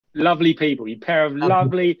Lovely people. You pair of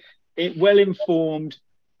lovely, well-informed,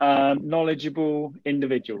 knowledgeable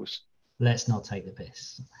individuals. Let's not take the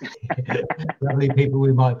piss. Lovely people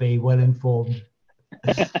we might be, well informed.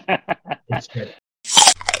 It's good.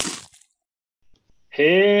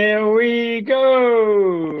 Here we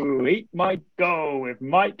go. Eat My Goal with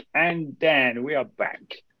Mike and Dan. We are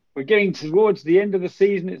back. We're getting towards the end of the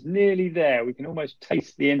season. It's nearly there. We can almost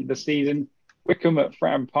taste the end of the season. Wycombe at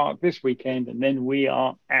Fratton Park this weekend, and then we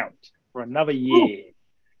are out for another year.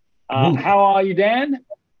 How are you, Dan?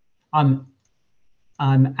 I'm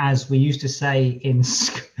as we used to say in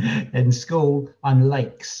school, I'm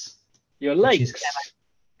Lakes. You're Lakes.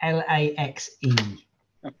 L-A-X-E.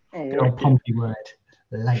 Oh, good old Pompey word.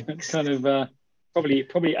 Lakes. Kind of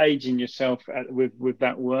probably aging yourself with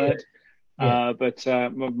that word. Yeah. But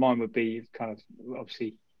mine would be kind of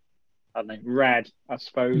obviously, I don't know, rad, I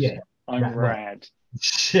suppose. Yeah. I'm rad.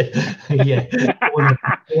 Yeah.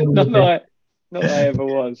 Not that I ever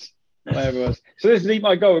was. So this is Eat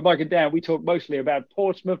My Goal with Mike and Dan. We talk mostly about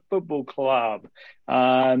Portsmouth Football Club.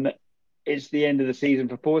 It's the end of the season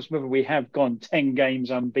for Portsmouth. We have gone 10 games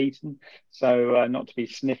unbeaten, so not to be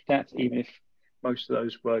sniffed at, even if most of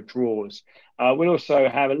those were draws. We'll also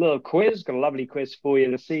have a little quiz. Got a lovely quiz for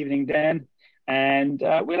you this evening, Dan. And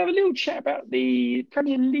we'll have a little chat about the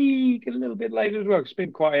Premier League a little bit later as well. It's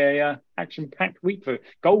been quite a action-packed week for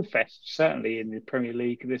Goalfest, certainly in the Premier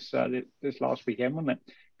League this last weekend, wasn't it?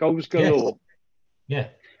 Goals galore. Yes.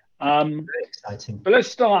 Yeah. Very exciting. But let's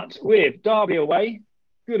start with Derby away.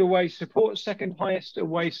 Good away support, second highest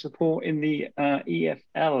away support in the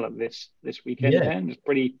EFL this weekend. Yeah. And it's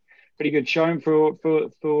pretty good showing for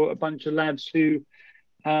a bunch of lads who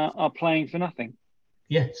are playing for nothing.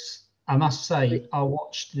 Yes. I must say, I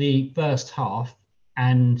watched the first half,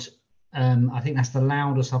 and I think that's the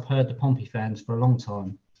loudest I've heard the Pompey fans for a long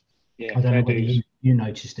time. Yeah, I don't know whether you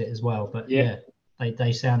noticed it as well, but yeah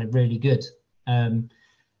they sounded really good. And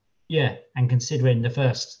considering the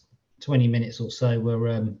first 20 minutes or so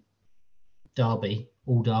were Derby.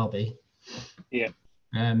 Yeah.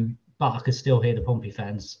 But I could still hear the Pompey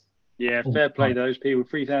fans. Yeah, fair play those people.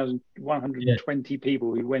 3,120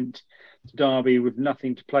 people who went to Derby with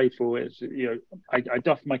nothing to play for. It's, I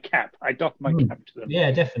doff my cap. I doff my cap to them.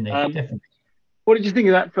 Yeah, definitely. What did you think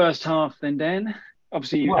of that first half then, Dan?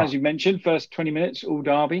 Obviously, as you mentioned, first 20 minutes, all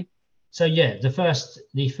Derby. So yeah, the first.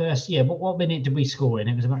 What minute did we score in?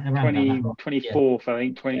 It was around 24th, I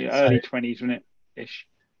think, early 20s, wasn't it? Ish.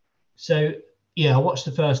 So yeah, I watched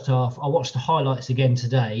the first half. I watched the highlights again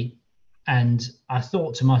today. And I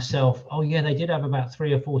thought to myself, oh yeah, they did have about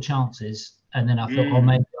 3 or 4 chances, and then I thought,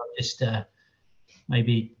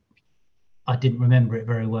 maybe I didn't remember it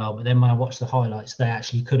very well. But then when I watched the highlights, they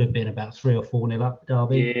actually could have been about 3 or 4-0 up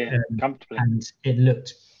Derby. Yeah, comfortably. And it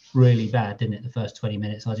looked really bad, didn't it? The first 20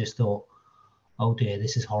 minutes, I just thought, oh dear,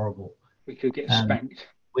 this is horrible. We could get spanked.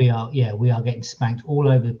 We are getting spanked all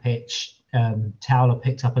over the pitch. Towler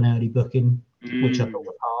picked up an early booking, which I thought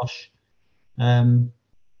was harsh.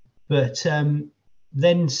 But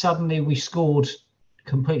then suddenly we scored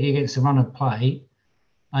completely against the run of play.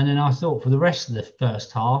 And then I thought for the rest of the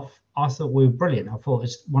first half, I thought we were brilliant. I thought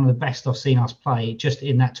it's one of the best I've seen us play just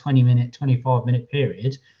in that 25-minute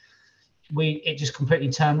period. It just completely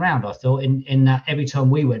turned around, I thought, in that every time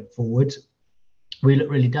we went forward, we looked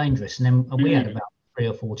really dangerous. And then we had about 3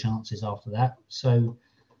 or 4 chances after that. So,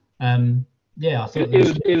 I thought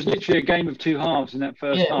it was literally a game of 2 halves in that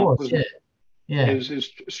first half. It was, yeah. It was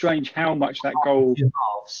strange how much that goal. 2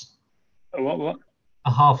 halves. What?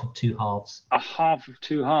 A half of 2 halves. A half of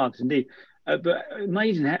 2 halves, indeed. But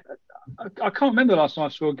amazing. I can't remember the last time I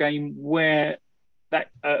saw a game where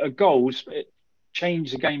that a goal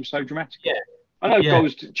changed the game so dramatically. Yeah. I know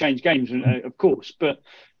goals change games, of course, but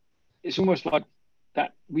it's almost like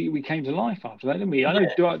that we came to life after that, didn't we? I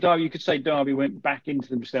know Derby. You could say Derby went back into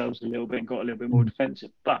themselves a little bit and got a little bit more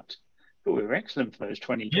defensive, but we were excellent for those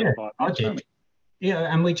 25 minutes.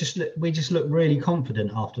 Yeah, and we just looked really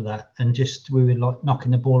confident after that, and we were like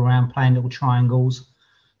knocking the ball around, playing little triangles,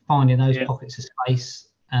 finding those pockets of space.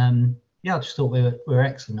 I just thought we were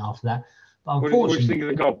excellent after that. But unfortunately, what did you think of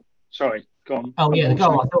the goal? Sorry, go on. Oh yeah, the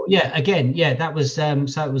goal. I thought that was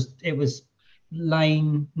so it was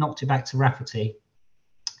Lane knocked it back to Rafferty,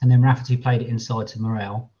 and then Rafferty played it inside to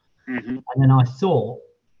Morel, and then I thought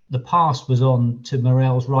the pass was on to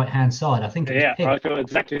Morel's right-hand side. I think it was I thought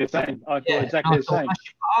exactly the same. I thought exactly the same.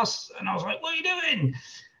 Pass, and I was like, what are you doing?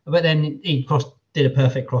 But then he did a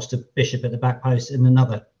perfect cross to Bishop at the back post and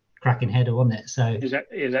another cracking header, wasn't it? So it was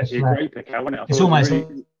actually a great pick out, wasn't it? It's almost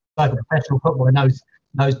like a professional footballer knows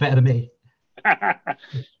better than me.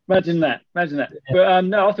 Imagine that. Yeah. But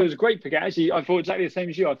no, I thought it was a great pick. Actually, I thought exactly the same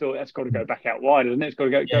as you. I thought that's got to go back out wide, isn't it? It's got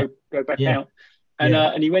to go back out.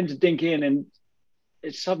 And he went to dink in, and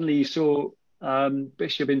suddenly you saw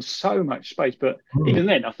Bishop in so much space. But even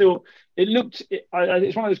then, I thought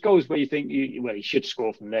it's one of those goals where you think, he should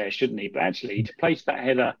score from there, shouldn't he? But actually, to place that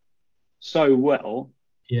header so well,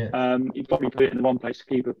 he probably put it in the one place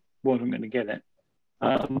the keeper wasn't going to get it.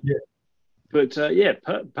 But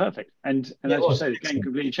perfect. And as you say, the game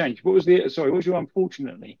completely changed. What was your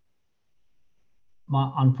unfortunately?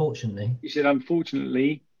 My unfortunately. You said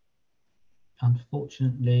unfortunately.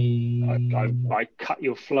 Unfortunately. I cut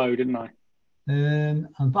your flow, didn't I? I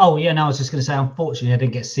was just going to say, unfortunately, I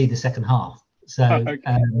didn't get to see the second half. So,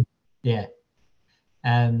 okay.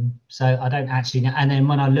 So I don't actually know. And then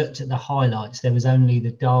when I looked at the highlights, there was only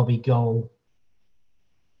the Derby goal.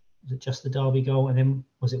 Was it just the Derby goal? And then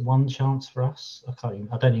was it one chance for us? I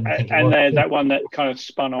don't even think it was. And that one that kind of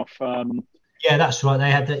spun off. Yeah, that's right.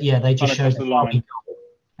 They had that. Yeah, they just showed the Derby goal,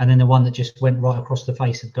 and then the one that just went right across the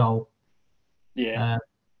face of goal. Yeah.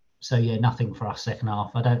 So nothing for us second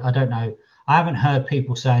half. I don't know. I haven't heard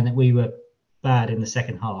people saying that we were bad in the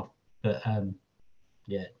second half, but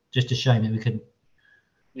just a shame that we couldn't.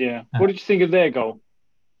 Yeah. What did you think of their goal?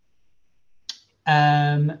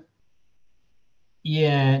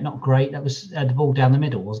 Yeah, not great. That was the ball down the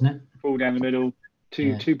middle, wasn't it? Ball down the middle.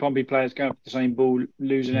 Two Pompey players going for the same ball,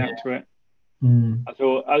 losing out to it. I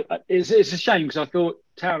thought it's a shame because I thought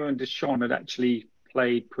Towler and Deschamps had actually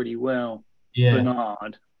played pretty well. Yeah.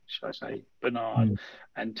 Bernard, should I say Bernard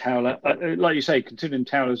and Towler? Like you say, considering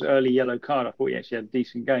Towler's early yellow card, I thought he actually had a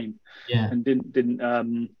decent game. Yeah. And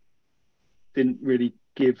didn't really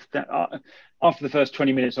give that. After the first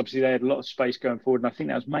 20 minutes, obviously they had a lot of space going forward, and I think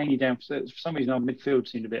that was mainly down for some reason our midfield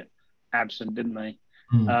seemed a bit absent, didn't they?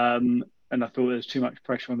 And I thought there was too much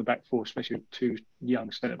pressure on the back four, especially with two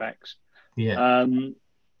young centre backs. Yeah.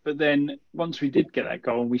 But then once we did get that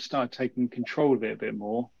goal and we started taking control of it a bit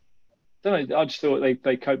more, I just thought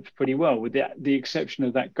they coped pretty well, with the exception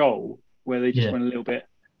of that goal where they just went a little bit.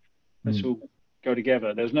 Let's all go together.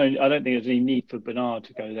 I don't think there's any need for Bernard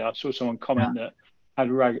to go there. I saw someone comment that had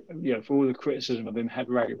for all the criticism of him, had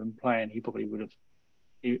Raggett been playing, he probably would have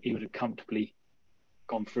comfortably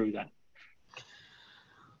gone through that.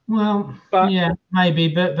 Well, maybe,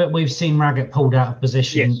 but we've seen Raggett pulled out of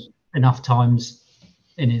position enough times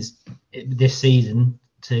in this season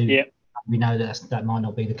to we know that might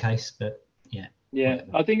not be the case, but whatever.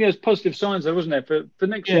 I think there's positive signs there, wasn't there, for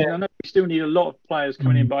next season? I know we still need a lot of players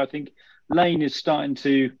coming in, but I think Lane is starting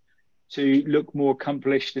to look more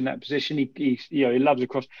accomplished in that position. He loves a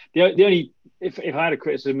cross. The only if I had a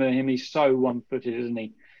criticism of him, he's so one-footed, isn't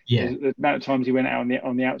he? Yeah. The amount of times he went out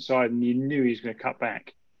on the outside and you knew he was going to cut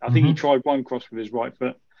back. I think he tried one cross with his right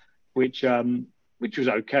foot, which was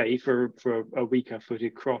okay for a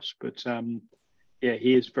weaker-footed cross, but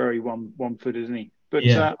he is very one-footed, isn't he? But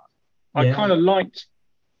I kind of liked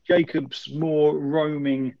Jacobs' more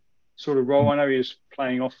roaming sort of role. I know he was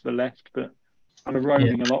playing off the left, but kind of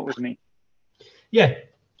roaming a lot, wasn't he? Yeah.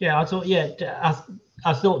 I thought.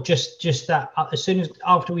 I thought just that as soon as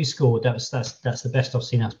after we scored, that's the best I've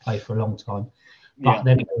seen us play for a long time. But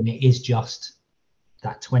then again, it is just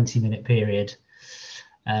that 20-minute period.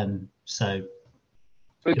 So.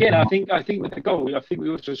 But again, I think with the goal, I think we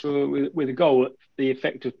also saw with the goal the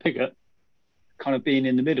effect of Pigott kind of being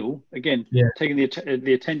in the middle again, taking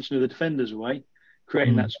the attention of the defenders away,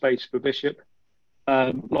 creating that space for Bishop.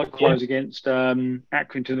 Likewise against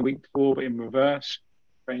Accrington the week before, but in reverse,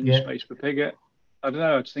 creating space for Pigott. I don't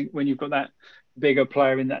know. I just think when you've got that bigger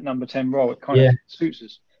player in that number 10 role, it kind of suits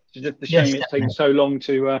us. It's just a shame it's taken so long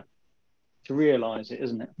to realise it,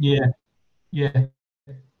 isn't it? Yeah.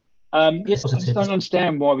 I just don't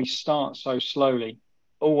understand why we start so slowly.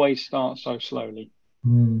 Always start so slowly.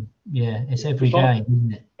 It's every game,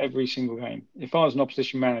 isn't it? Every single game. If I was an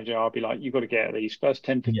opposition manager, I'd be like, you've got to get at these first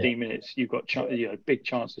 10, 15 minutes. You've got big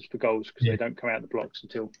chances for goals because they don't come out of the blocks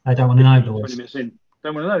until they don't want to know, boys. 20 minutes in.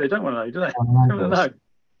 Don't want to know. They don't want to know, do they? Don't want to know.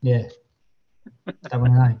 Yeah. Don't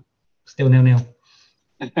want to know. Still 0-0.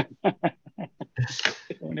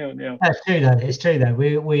 That's true though. It's true though.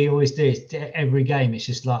 We always do it every game. It's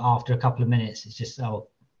just like after a couple of minutes, it's just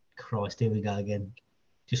Christ, here we go again.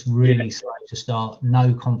 Just really slow to start,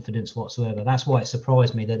 no confidence whatsoever. That's why it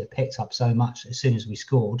surprised me that it picked up so much as soon as we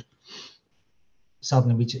scored.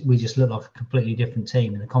 Suddenly we just looked like a completely different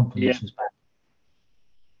team, and the confidence was back.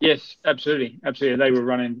 Yes, absolutely. They were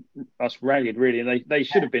running us ragged, really. They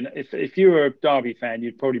should have been. If you were a Derby fan,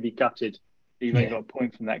 you'd probably be gutted. You only got a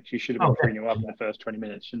point from that because you should have been 3-0 up in the first 20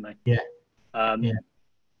 minutes, shouldn't they? Yeah.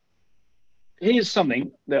 here's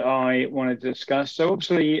something that I wanted to discuss. So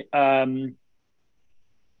obviously,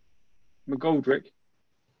 McGoldrick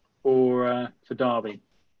for Derby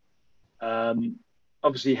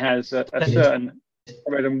obviously has a certain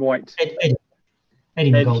red and white.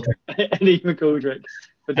 Eddie McGoldrick. Eddie McGoldrick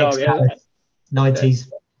for Derby. 90s,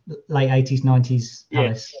 late 80s, 90s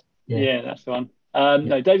Palace. Yeah, that's the one.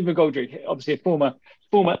 No, David McGoldrick, obviously a former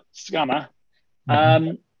scummer.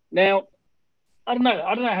 Now, I don't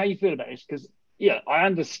know how you feel about this, because I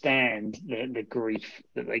understand the grief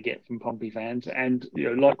that they get from Pompey fans, and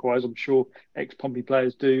likewise, I'm sure ex-Pompey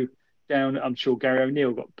players do. I'm sure Gary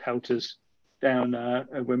O'Neill got pelters down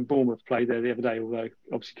when Bournemouth played there the other day, although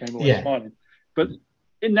obviously came away smiling. But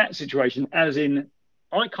in that situation, as in,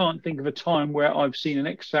 I can't think of a time where I've seen an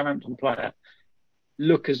ex-Southampton player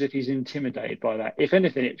look as if he's intimidated by that. If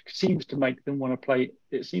anything, it seems to make them want to play.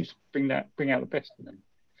 It seems to bring out the best in them.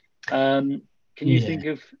 Can you think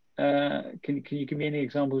of? Can you give me any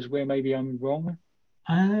examples where maybe I'm wrong?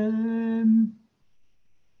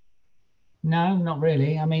 No, not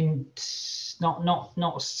really. I mean,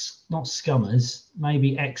 not scummers.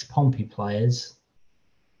 Maybe ex-Pompey players.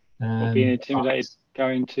 Being intimidated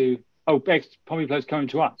going to ex-Pompey players coming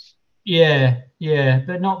to us. Yeah,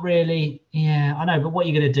 but not really. Yeah, I know. But what are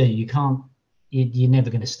you going to do? You can't. You're never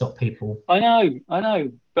going to stop people. I know.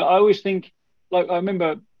 But I always think, like, I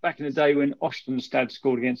remember back in the day when Ostenstad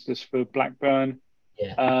scored against us for Blackburn.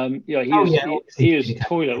 Yeah. He was a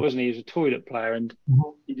toilet, wasn't he? He was a toilet player, and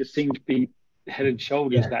he just seemed to be head and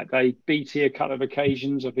shoulders that day. BT a couple of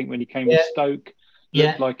occasions, I think, when he came with Stoke.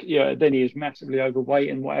 Then he was massively overweight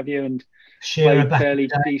and what have you, and Shearer played fairly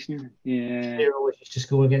decent. Yeah. Shearer always used to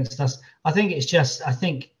score against us. I think it's just. I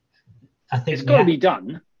think it's got to be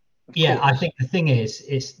done. Yeah, I think the thing is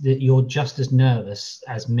that you're just as nervous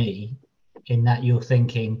as me, in that you're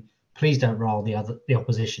thinking, please don't rile the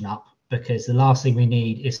opposition up, because the last thing we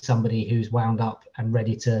need is somebody who's wound up and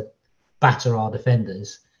ready to batter our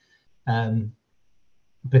defenders,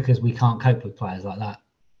 because we can't cope with players like that,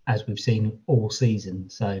 as we've seen all season.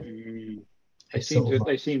 So they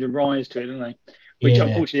seem to rise to it, don't they? Which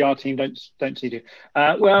unfortunately our team don't seem to.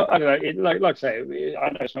 Well, I don't know. Like I say, I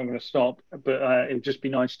know it's not going to stop, but it would just be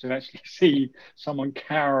nice to actually see someone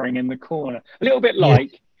cowering in the corner. A little bit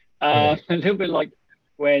like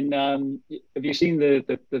when have you seen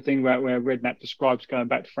the thing where Redknapp describes going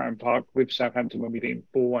back to Fratton Park with Southampton when we beat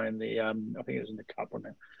 4-1 in the I think it was in the cup, wasn't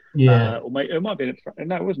it? Yeah. It might be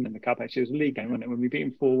no, it wasn't in the cup actually. It was a league game, wasn't it? When we beat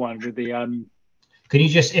him 4-1 with the Can you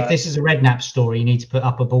just, if this is a Redknapp story, you need to put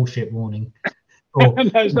up a bullshit warning. Or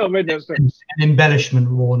no, it's not Redknapp story. An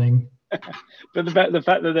embellishment warning. But the fact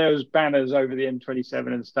that there was banners over the M27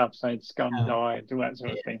 and stuff saying "scum die" and all that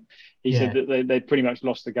sort of thing, he said that they pretty much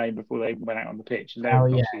lost the game before they went out on the pitch, and they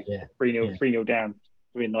were 3-0 down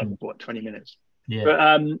within 20 minutes. Yeah. But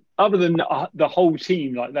other than the whole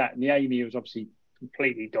team like that, and the Amy was obviously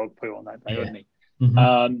completely dog poo on that day, wasn't he?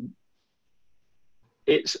 Mm-hmm.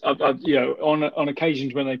 It's on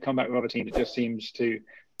occasions when they come back with other teams, it just seems to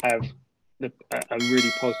have a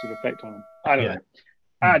really positive effect on them.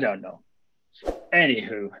 I don't know.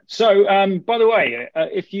 Anywho, so by the way,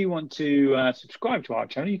 if you want to subscribe to our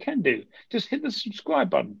channel, you can do. Just hit the subscribe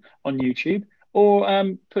button on YouTube, or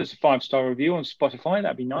put us a 5-star review on Spotify.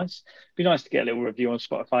 That'd be nice. Be nice to get a little review on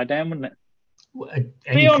Spotify down, wouldn't it?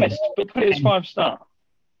 Be honest, but put it as 5-star.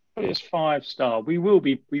 Put it as 5-star. We will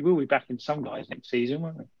be backing some guys next season,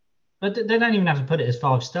 won't we? But they don't even have to put it as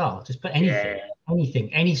 5-star. Just put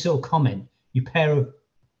anything, any sort of comment. You pair of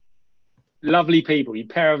lovely people. You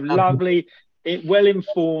pair of lovely,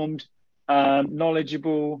 well-informed,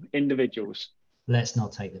 knowledgeable individuals. Let's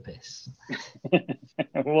not take the piss.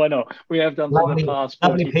 Why not? We have done for the past 44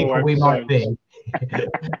 lovely people episodes. We might be.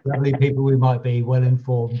 Lovely people we might be,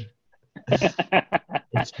 well-informed.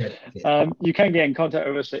 You can get in contact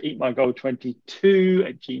with us at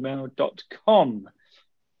eatmygoal22@gmail.com.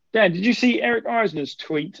 Dan, did you see Eric Eisner's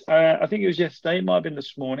tweet? I think it was yesterday. It might have been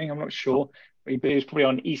this morning. I'm not sure. It was probably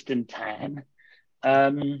on Eastern Time.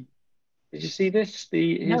 Did you see this?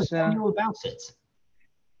 No, tell me all about it.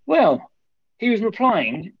 Well, he was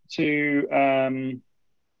replying to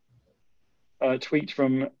a tweet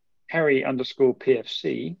from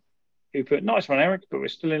Harry_PFC, who put, "Nice one, Eric, but we're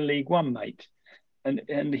still in League One, mate."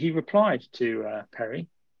 And he replied to Perry,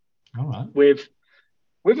 all right,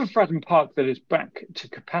 with a Fratton Park that is back to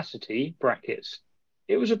capacity, brackets,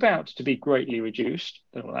 it was about to be greatly reduced,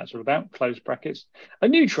 don't know what that's all about, close brackets, a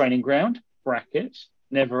new training ground, brackets,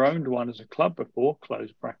 never owned one as a club before,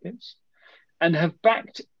 close brackets, and have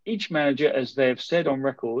backed each manager as they have said on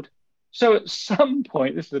record. So at some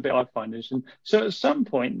point, this is the bit I find interesting, so at some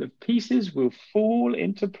point the pieces will fall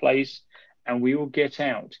into place and we will get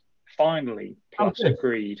out. Finally, plus good.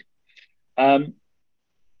 agreed. There's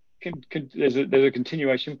a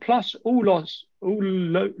continuation. Plus all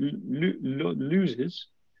losers.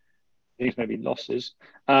 These may be losses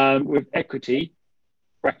with equity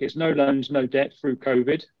brackets, no loans, no debt through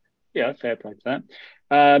COVID. Yeah, fair play to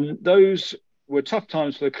that. Those were tough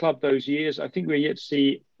times for the club those years. I think we're yet to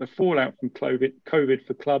see the fallout from COVID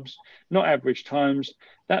for clubs, not average times.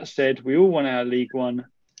 That said, we all want our League One.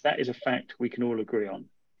 That is a fact we can all agree on.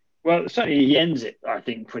 Well, certainly he ends it, I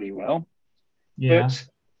think, pretty well. Yeah. But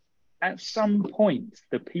at some point,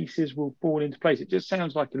 the pieces will fall into place. It just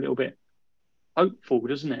sounds like a little bit hopeful,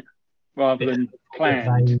 doesn't it? Rather than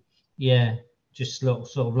planned. Yeah, just sort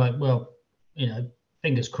of like, well,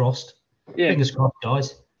 fingers crossed. Yeah. Fingers crossed,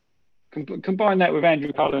 guys. Combine that with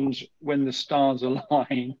Andrew Cullen's "When the Stars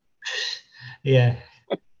Align." Yeah.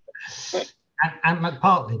 and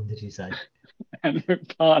McPartlin, did you say? And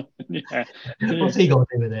McPartlin, yeah. What's he got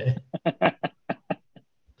to do with it?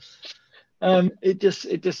 It just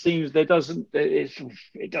seems it does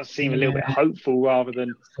seem a little bit hopeful rather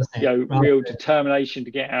than real determination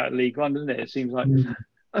to get out of League One, doesn't it? It seems like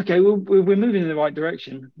okay, well we're moving in the right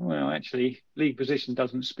direction. Well, actually, league position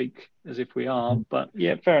doesn't speak as if we are, but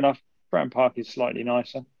yeah, fair enough. Fratton Park is slightly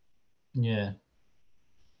nicer. Yeah.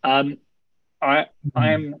 I don't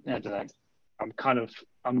know.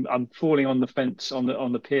 I'm falling on the fence on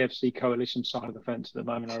the PFC coalition side of the fence at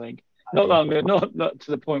the moment. I think not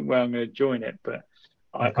to the point where I'm going to join it, but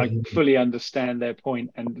I fully understand their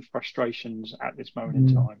point and the frustrations at this moment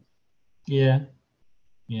in time. Yeah.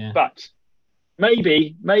 But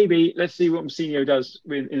maybe let's see what Mousinho does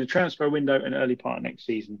in the transfer window and early part of next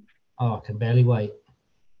season. Oh, I can barely wait.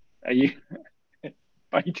 Are you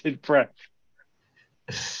bated breath?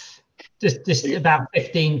 Just about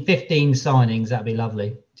 15 signings. That'd be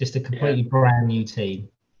lovely. Just a completely brand new team,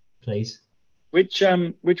 please. Which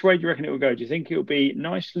way do you reckon it will go? Do you think it will be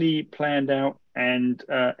nicely planned out and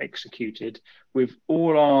executed with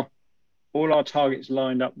all our targets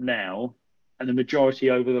lined up now, and the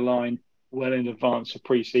majority over the line well in advance of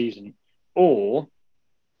pre-season, or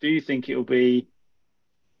do you think it will be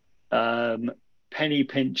penny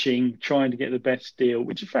pinching, trying to get the best deal,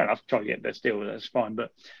 which is fair enough, try to get the best deal, that's fine,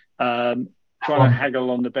 but trying to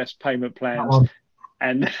haggle on the best payment plans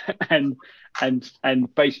and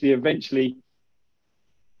basically eventually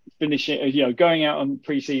finishing, going out on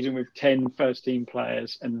pre-season with 10 first-team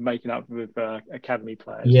players and making up with academy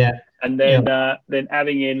players. Yeah. And then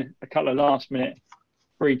adding in a couple of last-minute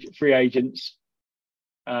free agents,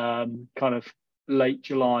 kind of late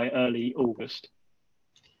July, early August.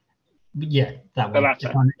 Yeah, that way.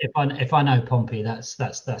 If I know Pompey, that's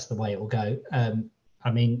the way it will go.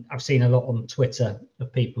 I mean, I've seen a lot on Twitter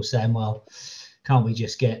of people saying, "Well, can't we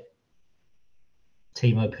just get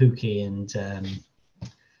Timo Pukki and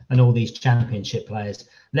all these Championship players?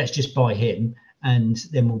 Let's just buy him, and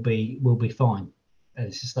then we'll be fine." And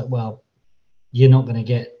it's just like, well, you're not going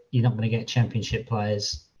to get Championship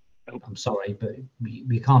players. I'm sorry, but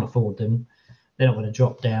we can't afford them. They're not going to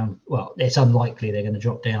drop down. Well, it's unlikely they're going to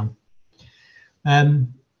drop down.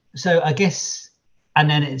 So I guess, and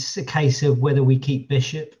then it's a case of whether we keep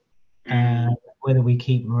Bishop, whether we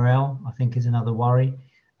keep Morel, I think is another worry.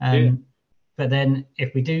 But then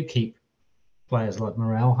if we do keep players like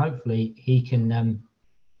Morel, hopefully he can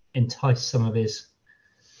entice some of his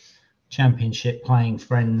Championship playing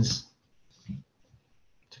friends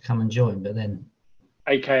to come and join. But then,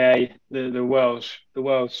 AKA the Wales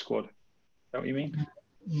squad. Is that what you mean?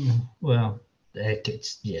 Well, I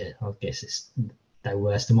guess it's no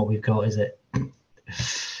worse than what we've got, is it?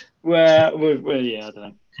 Well, yeah, I don't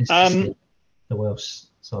know. It's the Welsh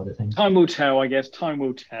side of things. Time will tell, I guess. Time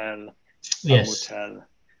will tell. Yes. Time will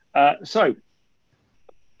tell. So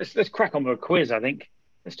let's crack on with a quiz. I think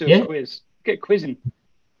let's do a quiz. Get quizzing.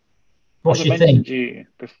 What's your thing? You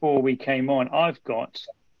before we came on, I've got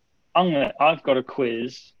a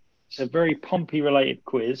quiz. It's a very Pompey related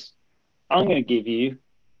quiz. I'm going to give you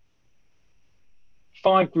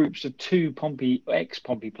 5 groups of 2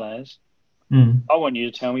 ex-Pompey players. I want you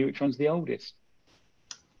to tell me which one's the oldest.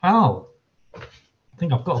 Oh, I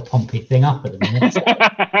think I've got a Pompey thing up at the minute.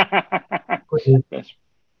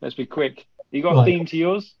 Let's be quick. You got a theme to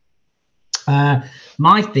yours?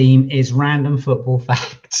 My theme is random football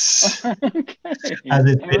facts, Okay. as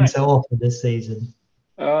it's been so often this season.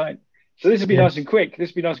 All right. So this will be nice and quick.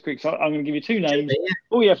 So I'm going to give you 2 names.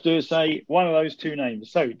 All you have to do is say one of those 2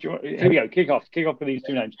 names. So here we go. Kick off with these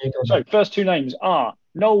 2 names. So first 2 names are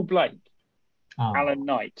Noel Blake, Alan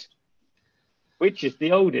Knight. Which is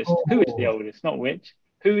the oldest? Who is the oldest? Not which.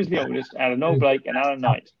 Who is the oldest out of Noel Blake and Alan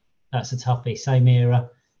Knight? That's a toughie. Same era.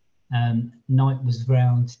 Knight was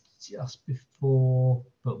round just before,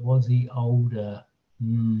 but was he older?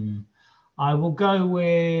 I will go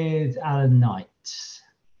with Alan Knight,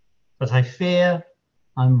 but I fear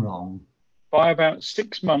I'm wrong. By about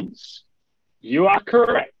 6 months, you are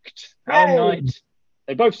correct. Yay! Alan Knight,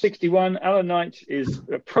 they're both 61. Alan Knight is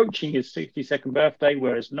approaching his 62nd birthday,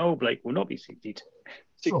 whereas Noel Blake will not be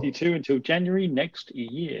 62 until January next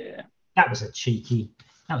year. That was a cheeky.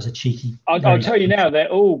 I'll tell you now, they're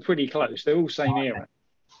all pretty close. They're all same era.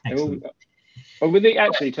 Excellent. Well, with the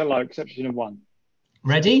actually, tell our exception of one.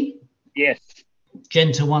 Ready? Yes.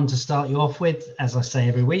 Gentle one to start you off with, as I say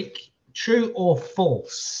every week. True or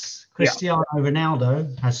false? Cristiano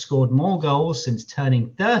Ronaldo has scored more goals since turning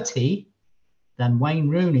 30 than Wayne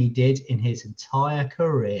Rooney did in his entire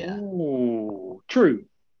career. Ooh, true.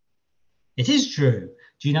 It is true.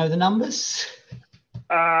 Do you know the numbers?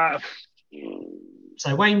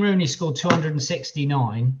 So Wayne Rooney scored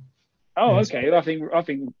 269. Oh, okay. I think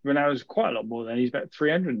Ronaldo's quite a lot more than he's about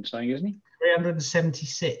 300 and something, isn't he?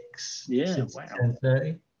 376. Yeah, wow.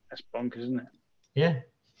 30. That's bonkers, isn't it? Yeah.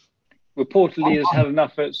 Reportedly, has had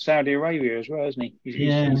enough at Saudi Arabia as well, hasn't he?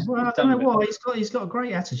 He's well, I don't know why. He's got a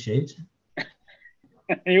great attitude.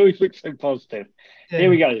 He always looks so positive. Yeah. Here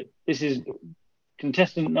we go. This is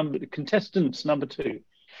contestants number 2.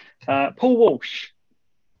 Paul Walsh,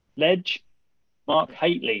 Ledge, Mark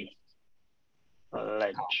Hateley,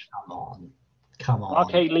 Ledge. Oh, come on.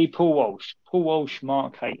 Mark Hateley, Paul Walsh,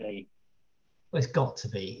 Mark Hateley. Well, it's got to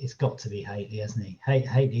be Hateley, hasn't he?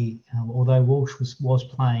 Hateley, although Walsh was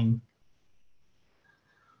playing.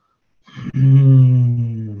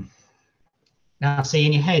 Now, see,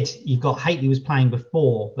 in your head, you've got Hateley was playing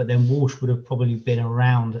before, but then Walsh would have probably been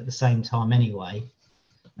around at the same time anyway.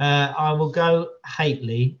 I will go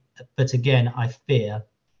Hateley, but again, I fear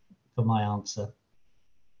for my answer.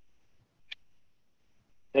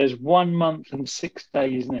 There's 1 month and 6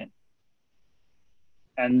 days, isn't it?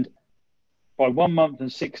 And by 1 month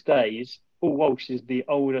and 6 days, Paul Walsh is the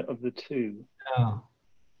older of the two. Oh.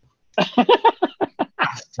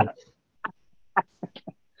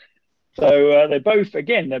 So they're both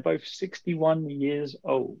 61 years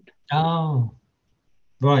old. Oh.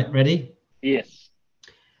 Right, ready? Yes.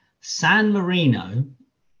 San Marino's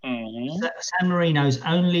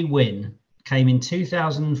only win came in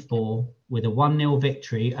 2004 with a 1-0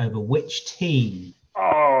 victory over which team?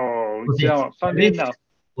 Oh, funny enough.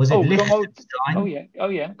 Was it Liechtenstein? Oh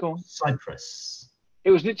yeah, go on. Cyprus.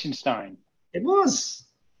 It was Liechtenstein. It was.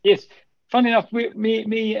 Yes. Funny enough,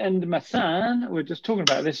 me and Massan were just talking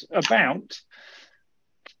about this about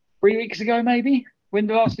 3 weeks ago, maybe, when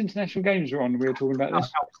the last international games were on. We were talking about this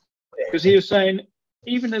because he was saying,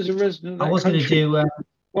 even as a resident, of that country,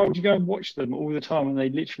 why would you go and watch them all the time when they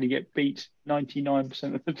literally get beat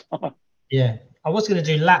 99% of the time? Yeah, I was going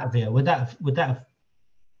to do Latvia. Would that have?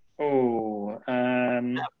 Oh,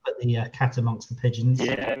 put the cat amongst the pigeons.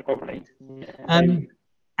 Yeah, probably. Yeah,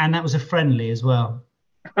 and that was a friendly as well.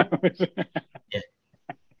 Yeah.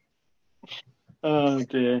 Oh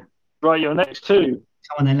dear. Right, your next two.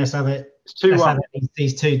 Come on then, let's have it. It's 2-1.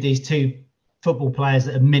 These two football players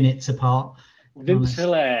that are minutes apart. Vince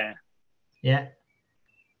Hilaire. Yeah.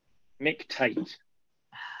 Mick Tate.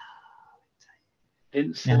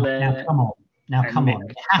 Vince Hilaire. Now come on.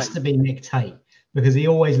 It has to be Mick Tate because he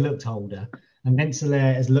always looked older, and Vince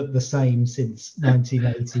Hilaire has looked the same since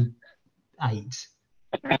 1988.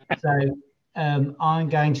 So I'm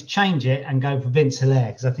going to change it and go for Vince Hilaire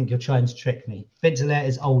because I think you're trying to trick me. Vince Hilaire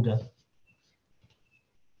is older.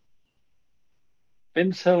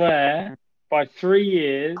 Vince Hilaire, by 3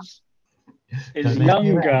 years, is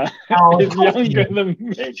younger. Is younger than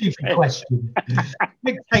Mick Tate. Stupid question.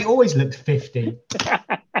 Mick Tate always looked 50.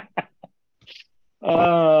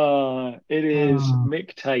 It is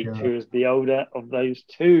Mick Tate who is the older of those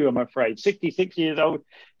two, I'm afraid. 66 years old.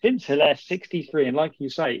 Vince Hilaire, 63. And like you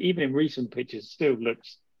say, even in recent pictures, still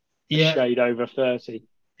looks a shade over 30.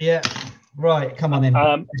 Yeah. Right. Come on then.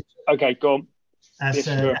 Okay, go on. That's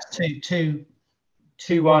 2-1.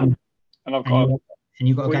 And I've got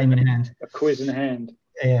you've got a game in hand. A quiz in hand.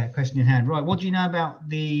 Yeah, question in hand. Right. What do you know about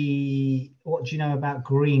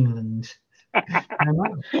Greenland?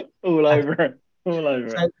 All over it.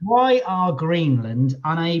 So why are Greenland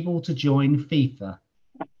unable to join FIFA?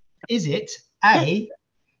 Is it A,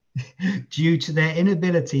 due to their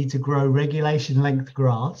inability to grow regulation length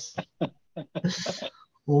grass?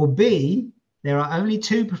 Or B, there are only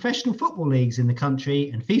 2 professional football leagues in the country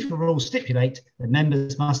and FIFA rules stipulate that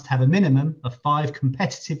members must have a minimum of 5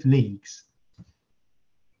 competitive leagues?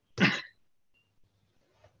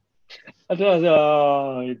 I don't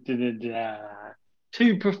know. 2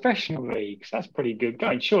 2 professional leagues. That's pretty good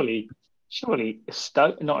going. Surely,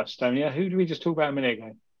 not Estonia. Who did we just talk about a minute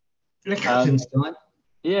ago? Liechtenstein.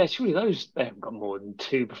 Yeah, surely they haven't got more than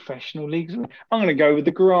 2 professional leagues. I'm going to go with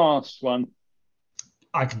the grass one.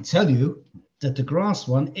 I can tell you that the grass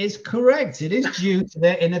one is correct. It is due to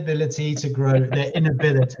their inability to grow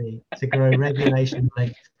regulation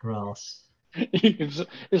length grass.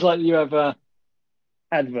 It's like you have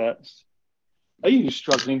adverts. Are you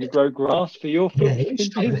struggling to grow grass for your football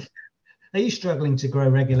pitches? Are you struggling to grow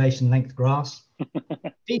regulation length grass?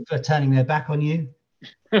 FIFA turning their back on you.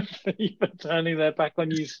 FIFA turning their back on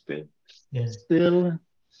you still. Yeah. Still.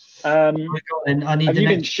 Have you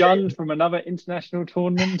been shunned from another international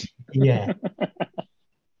tournament? Yeah.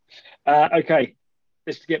 Okay,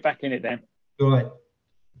 let's get back in it then. All right.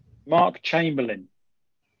 Mark Chamberlain.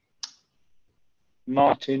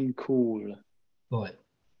 Martin Cool. Right.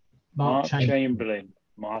 Mark Chamberlain.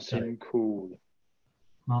 Martin Cool.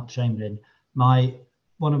 Mark Chamberlain.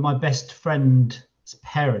 One of my best friend's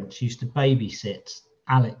parents used to babysit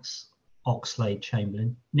Alex Oxlade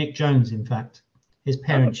Chamberlain. Nick Jones, in fact. His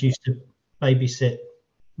parents used to babysit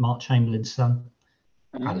Mark Chamberlain's son,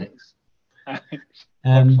 Alex.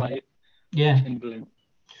 Yeah. Chamberlain.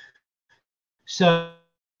 So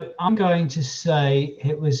I'm going to say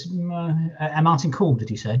it was Martin Cool,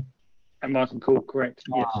 did you say? And Martin Cool, correct.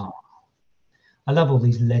 Yes. I love all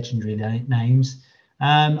these legendary names.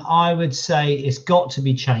 I would say it's got to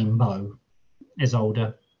be Chambo is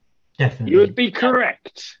older. Definitely. You would be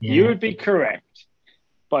correct. Yeah. You would be correct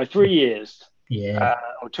by 3 years. Yeah.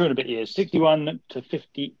 Or 2 and a bit years. 61 to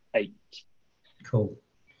 58. Cool.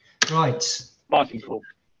 Right. Martin Cool.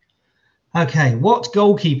 Okay. What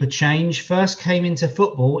goalkeeper change first came into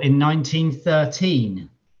football in 1913?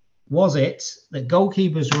 Was it that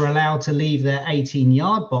goalkeepers were allowed to leave their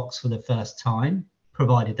 18-yard box for the first time,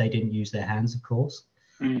 provided they didn't use their hands, of course,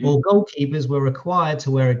 or goalkeepers were required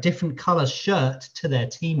to wear a different colour shirt to their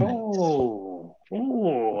teammates?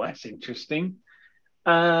 Oh, that's interesting.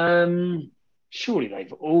 Surely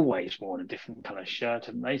they've always worn a different colour shirt,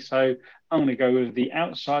 haven't they? So I'm going to go with the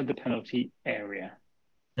outside the penalty area.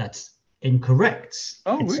 That's incorrect.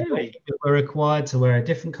 Oh, really? They were required to wear a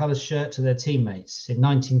different colour shirt to their teammates. In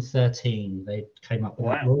 1913, they came up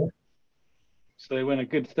with that rule. So they went a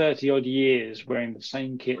good 30-odd years wearing the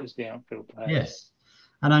same kit as the outfield players. Yes.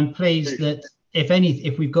 And I'm pleased that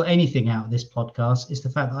if we've got anything out of this podcast, it's the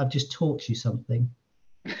fact that I've just taught you something.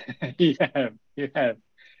 You have.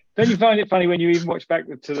 Don't you find it funny when you even watch back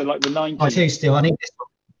to the 90s? I do still. I think this one.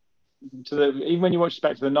 Even when you watch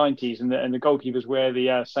back to the 90s and the goalkeepers wear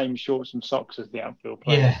the same shorts and socks as the outfield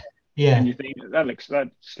players. Yeah. And you think that looks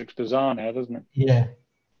bizarre now, doesn't it? Yeah.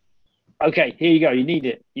 Okay, here you go. You need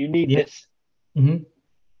it. You need this. Mm-hmm.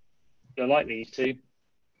 I like these two.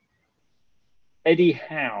 Eddie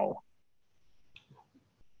Howe.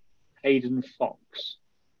 Hayden Fox.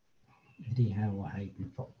 Eddie Howe or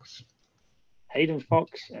Hayden Fox? Hayden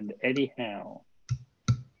Fox and Eddie Howe.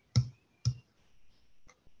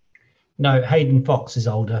 No, Hayden Fox is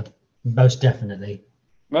older. Most definitely.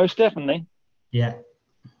 Most definitely. Yeah.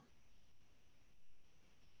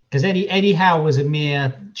 Because Eddie Howe was a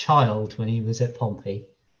mere child when he was at Pompey.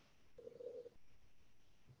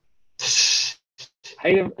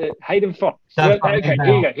 Hayden Fox. Okay,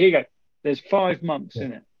 here you go. There's 5 months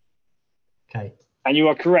in it. Okay. And you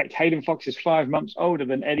are correct. Hayden Fox is 5 months older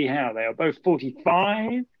than Eddie Howe. They are both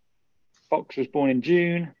 45. Fox was born in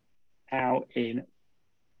June. Howe in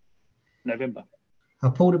November. I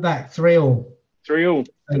pulled it back 3-3. 3-3.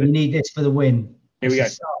 And you need this for the win. Here we go.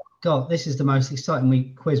 God, this is the most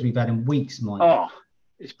exciting quiz we've had in weeks, Mike. Oh,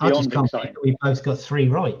 it's beyond exciting. We've both got 3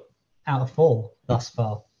 right out of 4 thus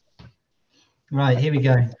far. Right, here we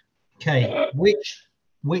go. Okay,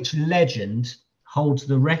 which legend holds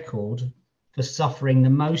the record for suffering the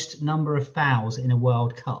most number of fouls in a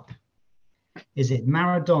World Cup? Is it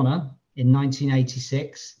Maradona in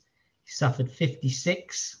 1986? He suffered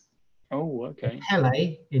 56. Oh, okay.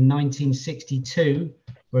 Pele in 1962,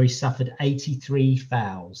 where he suffered 83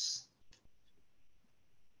 fouls.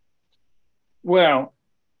 Well,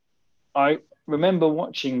 I remember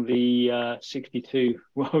watching the 62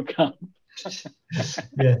 World Cup.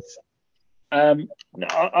 Yes. No,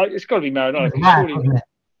 it's got to be Maradona. It was rad, wasn't it?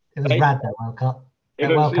 It was rad, that World Cup. It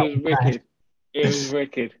was wicked. It was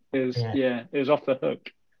wicked. It was it was off the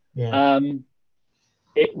hook. Yeah.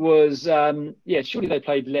 It was surely they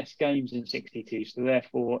played less games in 62, so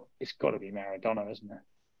therefore it's got to be Maradona, isn't it?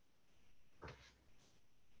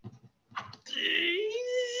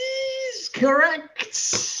 Is correct.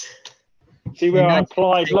 See where I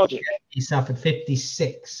applied logic. He suffered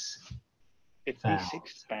 56.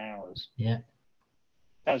 56 fouls. Yeah.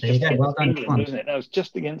 That was There you just go. Well against done. England, wasn't it? That was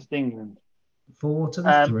just against England.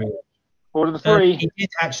 4-3. 4-3. He did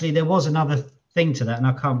actually. There was another thing to that, and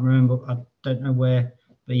I can't remember. I don't know where,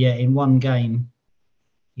 but yeah, in one game,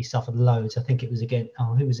 he suffered loads. I think it was against.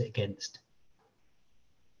 Oh, who was it against?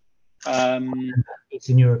 It's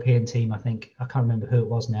a European team, I think. I can't remember who it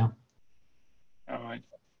was now. All right.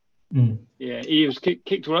 Mm. Yeah, he was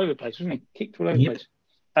kicked all over the place, wasn't he? Kicked all over the place.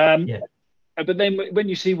 Yeah. But then when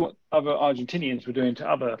you see what other Argentinians were doing to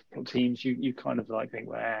other teams, you kind of like think,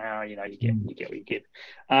 well, you get what you give.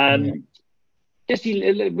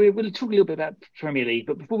 Jesse, we'll talk a little bit about Premier League,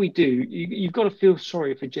 but before we do, you've got to feel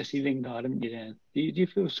sorry for Jesse Lingard, haven't you, Dan? Do you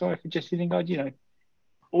feel sorry for Jesse Lingard?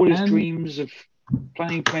 All his dreams of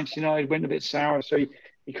playing for Manchester United went a bit sour, so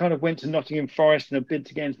he kind of went to Nottingham Forest in a bid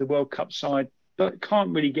to get into the World Cup side, but can't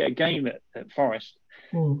really get a game at Forest.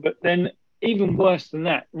 But then, even worse than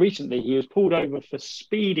that, recently he was pulled over for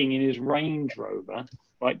speeding in his Range Rover.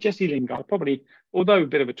 Right, Jesse Lingard, probably, although a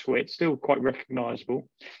bit of a twit, still quite recognisable.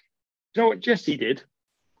 Do you know what Jesse did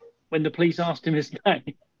when the police asked him his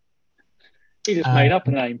name? He just made up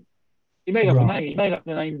a name. He made up a name. He made up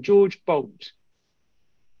the name George Bolt.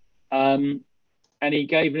 And he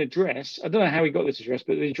gave an address. I don't know how he got this address,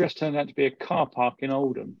 but the address turned out to be a car park in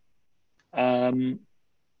Oldham.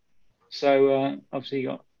 So obviously he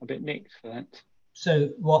got a bit nicked for that. So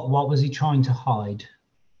what was he trying to hide?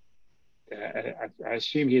 I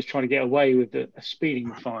assume he was trying to get away with a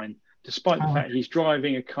speeding fine, despite the fact he's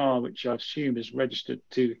driving a car which I assume is registered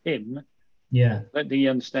to him. Yeah. I don't think he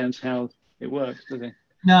understands how it works, does he?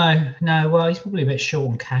 No. Well, he's probably a bit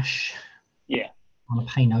short on cash. Yeah. On a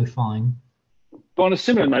pay no fine. But on a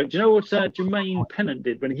similar note, do you know what Jermaine Pennant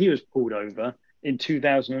did when he was pulled over in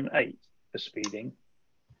 2008 for speeding?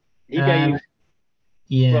 He gave...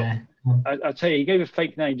 Yeah. Well, I'll tell you, he gave a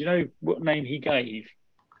fake name. Do you know what name he gave?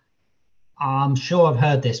 I'm sure I've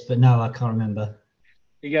heard this, but no, I can't remember.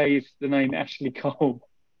 He gave the name Ashley Cole.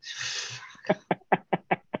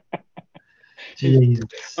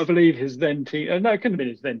 Jesus. I believe his then team. No, it couldn't have been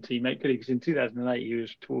his then teammate, could he? Because in 2008 he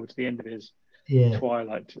was towards the end of his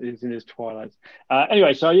twilight. He was in his twilight.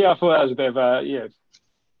 Anyway, so I thought that was a bit of a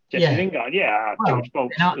Jesse Lingard. Yeah, George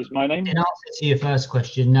Bolt is my name. In answer to your first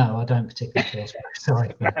question, no, I don't particularly feel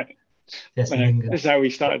sorry for Jesse Lingard. This is how we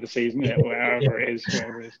started the season, isn't it? Wherever it is.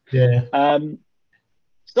 Yeah.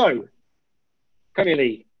 So, Premier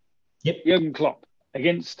League. Yep. Jurgen Klopp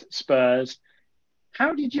against Spurs.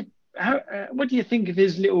 What do you think of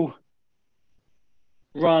his little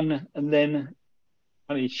run and then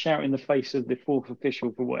shout in the face of the fourth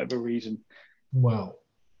official for whatever reason? Well,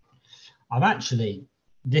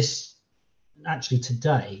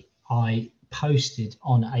 today I posted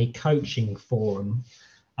on a coaching forum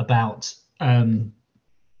about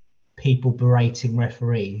people berating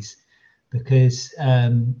referees because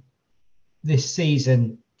this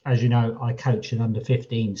season, as you know, I coach an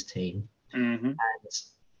under-15s team. Mm-hmm. And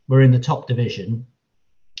we're in the top division,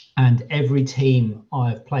 and every team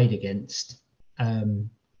I've played against,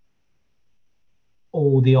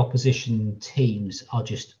 all the opposition teams are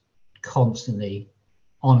just constantly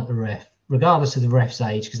on at the ref, regardless of the ref's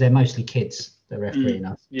age, because they're mostly kids that are refereeing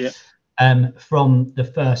us. Yeah. From the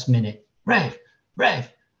first minute, ref,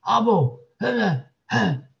 abo,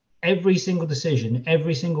 every single decision,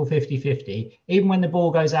 every single 50-50, even when the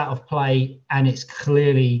ball goes out of play and it's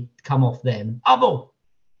clearly come off them, abo.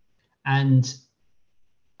 And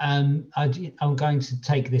I'm going to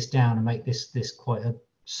take this down and make this quite a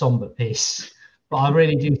somber piece, but I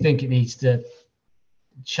really do think it needs to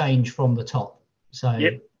change from the top. So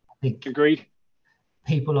I think agreed.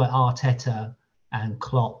 People like Arteta and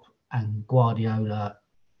Klopp and Guardiola,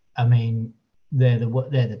 I mean, they're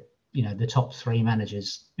the top three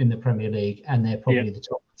managers in the Premier League, and they're probably the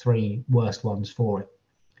top three worst ones for it.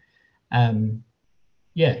 And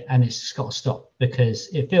it's just got to stop because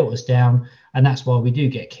it filters down, and that's why we do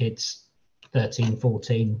get kids 13,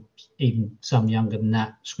 14, even some younger than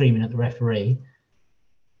that, screaming at the referee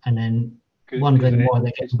and then wondering why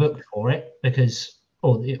they're getting booked for it, because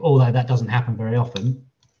although that doesn't happen very often,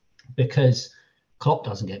 because Klopp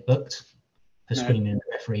doesn't get booked for screaming in the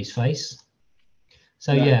referee's face.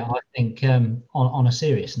 So I think on a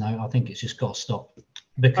serious note, I think it's just got to stop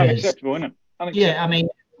because unacceptable, isn't it? Unacceptable. Yeah, I mean,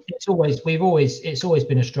 it's always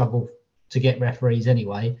been a struggle to get referees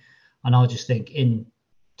anyway, and I just think in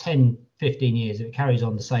 10, 15 years, if it carries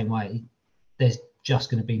on the same way, there's just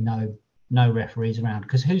going to be no referees around,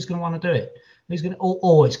 because who's going to want to do it? Who's going to,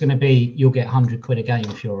 or it's going to be you'll get £100 a game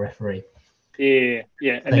if you're a referee. Yeah,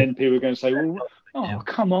 and then people are going to say, well,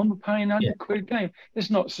 come on, we're paying £100 a game. It's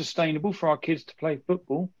not sustainable for our kids to play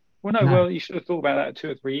football. Well, no, you should have thought about that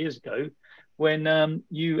 2 or 3 years ago when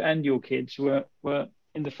you and your kids were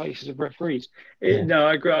in the faces of referees. Yeah. No,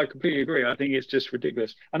 I agree. I completely agree. I think it's just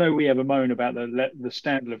ridiculous. I know we have a moan about the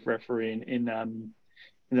standard of refereeing in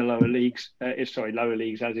the lower leagues. Lower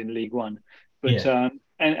leagues as in League One. But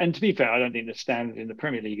and to be fair, I don't think the standard in the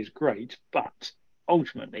Premier League is great. But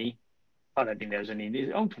ultimately, I don't think there's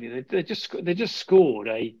any. Ultimately, they just scored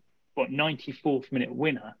a 94th minute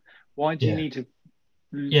winner. Why do you need to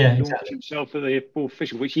launch himself at the fourth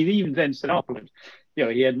official, which he even then said afterwards,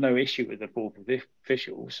 he had no issue with the fourth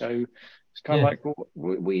official. So it's kind of like, well,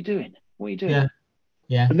 what are you doing? What are you doing?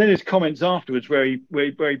 Yeah. And then his comments afterwards, where he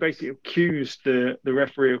basically accused the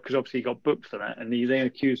referee, because obviously he got booked for that, and he then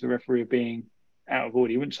accused the referee of being out of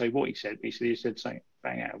order. He wouldn't say what he said, but he said something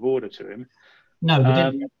bang out of order to him. No,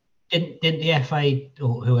 but didn't the FA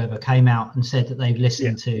or whoever came out and said that they've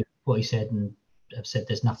listened to what he said and have said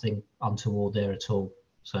there's nothing untoward there at all?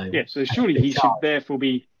 So so surely he should therefore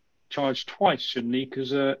be charged twice, shouldn't he?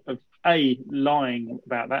 Because of A, lying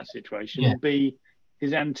about that situation, and B,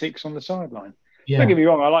 his antics on the sideline. Don't get me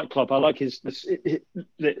wrong, I like Klopp. I like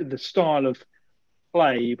the style of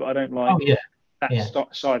play, but I don't like that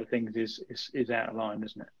side of things is out of line,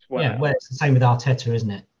 isn't it? Well, it's the same with Arteta,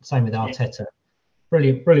 isn't it? Same with Arteta.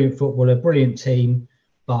 Brilliant footballer, brilliant team,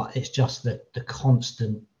 but it's just the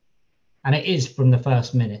constant, and it is from the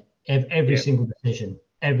first minute. Every single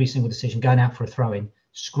decision, going out for a throw-in,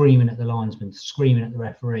 screaming at the linesman, screaming at the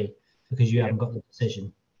referee because you haven't got the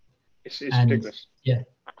decision. It's ridiculous. Yeah,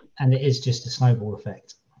 and it is just a snowball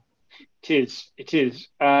effect. It is.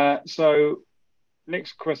 So,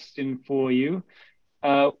 next question for you: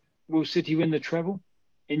 will City win the treble,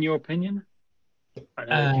 in your opinion?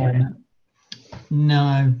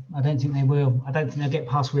 No, I don't think they will. I don't think they'll get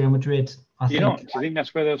past Real Madrid. Do you think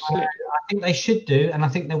that's where they'll slip? I think they should do, and I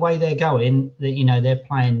think the way they're going, that they're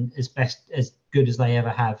playing as good as they ever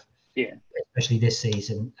have. Yeah. Especially this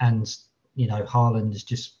season, and Haaland has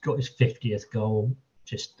just got his 50th goal,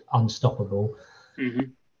 just unstoppable. Mm-hmm.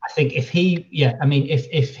 I think if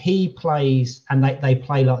he plays and they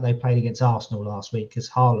play like they played against Arsenal last week, because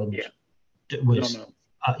Haaland was,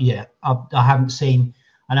 I haven't seen.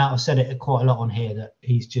 I know I've said it quite a lot on here that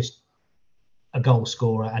he's just a goal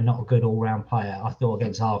scorer and not a good all-round player. I thought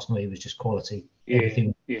against Arsenal he was just quality.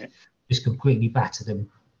 Everything just completely battered him.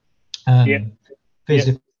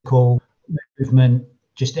 Physical, movement,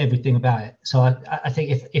 just everything about it. So I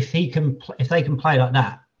think if they can play like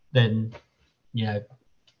that, then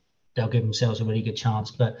they'll give themselves a really good chance.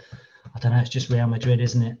 But I don't know. It's just Real Madrid,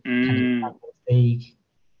 isn't it? League.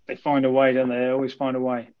 They find a way, don't they? They always find a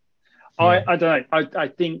way. I don't know. I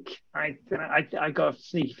think I got a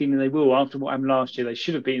sneaky feeling they will. After what happened last year, they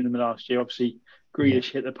should have beaten them last year. Obviously,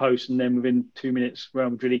 Grealish hit the post, and then within 2 minutes,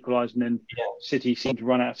 Real Madrid equalised, and then City seemed to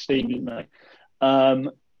run out of steam, didn't they?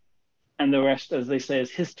 And the rest, as they say,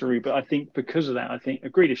 is history. But I think because of that, I think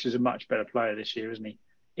Grealish is a much better player this year, isn't he?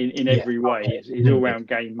 In every way, his all-round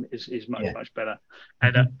game is much better.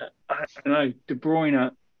 And I don't know, De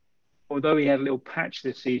Bruyne, although he had a little patch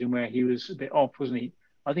this season where he was a bit off, wasn't he?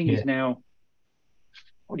 I think he's now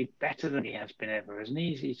probably better than he has been ever, isn't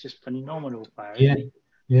he? He's just a phenomenal player, isn't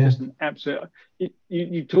he? Just an absolute.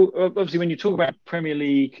 You talk, obviously, when you talk about Premier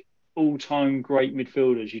League all-time great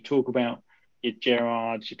midfielders, you talk about your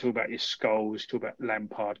Gerrards, you talk about your Scholes, you talk about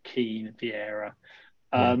Lampard, Keane, Vieira.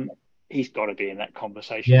 He's got to be in that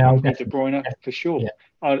conversation. With De Bruyne for sure.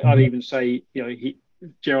 I'd even say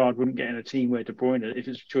Gerrard wouldn't get in a team where De Bruyne, if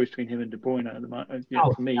it's a choice between him and De Bruyne at the moment,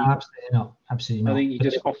 for me, absolutely not. I think he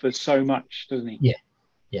just offers so much, doesn't he?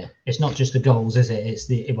 Yeah. It's not just the goals, is it? It's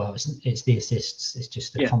the assists. It's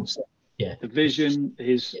just the constant. Yeah. The vision,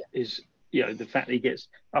 his the fact that he gets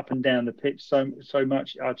up and down the pitch so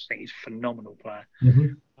much. I just think he's a phenomenal player.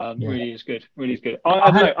 Mm-hmm. Really is good. Really is good. I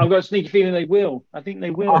don't know. I've got a sneaky feeling they will. I think they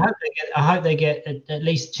will. I hope they get at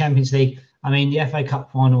least Champions League. I mean, the FA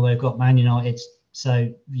Cup final, they've got Man United.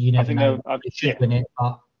 So you never know. They should win it,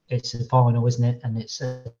 but it's a final, isn't it? And it's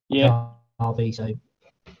a derby, so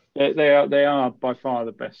they are by far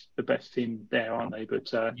the best team there, aren't they?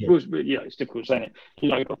 But it's difficult saying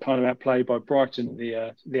it. Got kind of outplayed by Brighton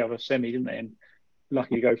the other semi, didn't they? And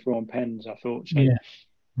lucky to go through on pens, I thought. So,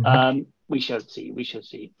 we shall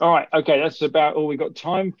see. All right, okay, that's about all we got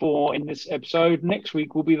time for in this episode. Next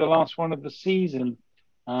week will be the last one of the season.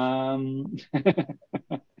 Tune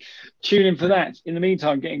in for that. In the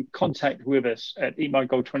meantime, get in contact with us at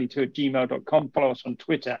eatmygoal22@gmail.com. Follow us on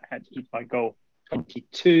Twitter at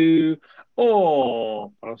eatmygoal22,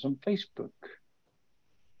 or follow us on Facebook,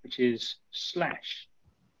 which is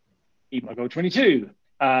 /eatmygoal22.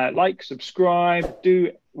 Like, subscribe,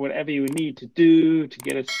 do whatever you need to do to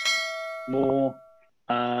get us more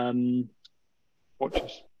watch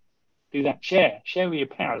us. Do that. Share with your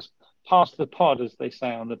pals. Pass the pod, as they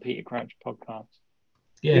say on the Peter Crouch podcast.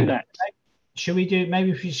 Yeah. Do that. Should we do?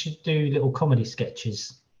 Maybe we should do little comedy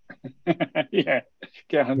sketches. Yeah,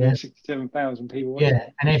 get 167,000 people. Yeah,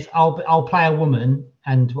 and if I'll play a woman,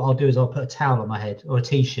 and what I'll do is I'll put a towel on my head or a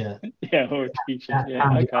t-shirt. Yeah, or a t-shirt.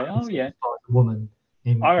 Yeah, okay. Oh, yeah. A woman.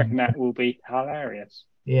 I reckon that will be hilarious.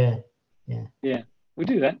 Yeah. We'll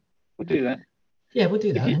do that. Yeah, we'll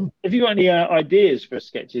do that. If you got any ideas for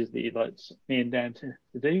sketches that you'd like me and Dan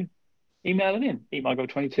to do, email them in.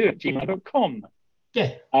 eatmygod22@gmail.com.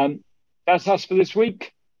 Yeah. That's us for this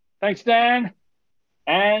week. Thanks, Dan.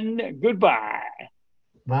 And goodbye.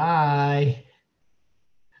 Bye.